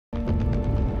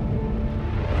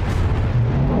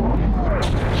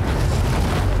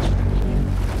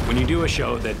When you do a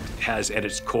show that has at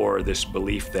its core this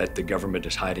belief that the government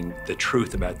is hiding the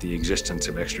truth about the existence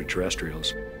of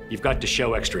extraterrestrials, you've got to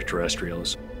show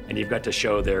extraterrestrials, and you've got to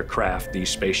show their craft, these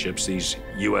spaceships, these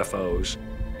UFOs,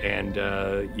 and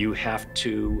you have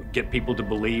to get people to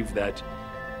believe that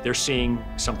they're seeing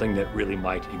something that really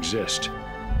might exist.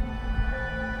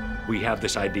 We have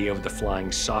this idea of the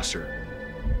flying saucer.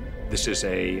 This is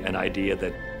an idea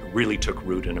that really took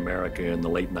root in America in the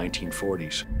late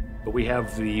 1940s. But we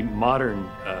have the modern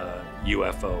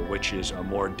UFO, which is a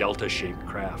more delta-shaped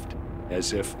craft,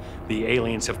 as if the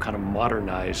aliens have kind of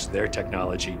modernized their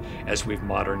technology as we've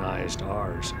modernized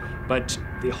ours. But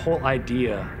the whole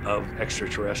idea of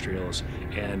extraterrestrials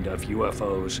and of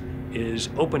UFOs is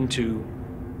open to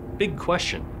big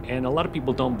question, and a lot of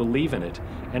people don't believe in it,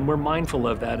 and we're mindful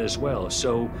of that as well.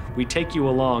 So we take you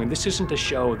along. This isn't a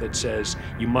show that says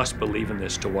you must believe in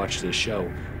this to watch this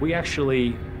show. We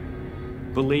actually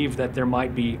believe that there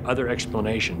might be other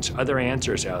explanations, other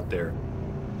answers out there.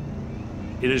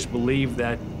 It is believed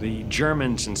that the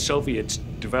Germans and Soviets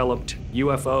developed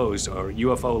UFOs or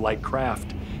UFO-like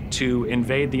craft to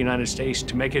invade the United States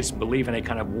to make us believe in a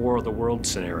kind of War of the Worlds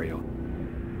scenario.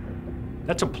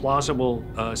 That's a plausible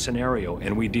scenario,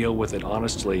 and we deal with it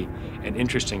honestly and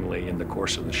interestingly in the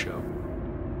course of the show.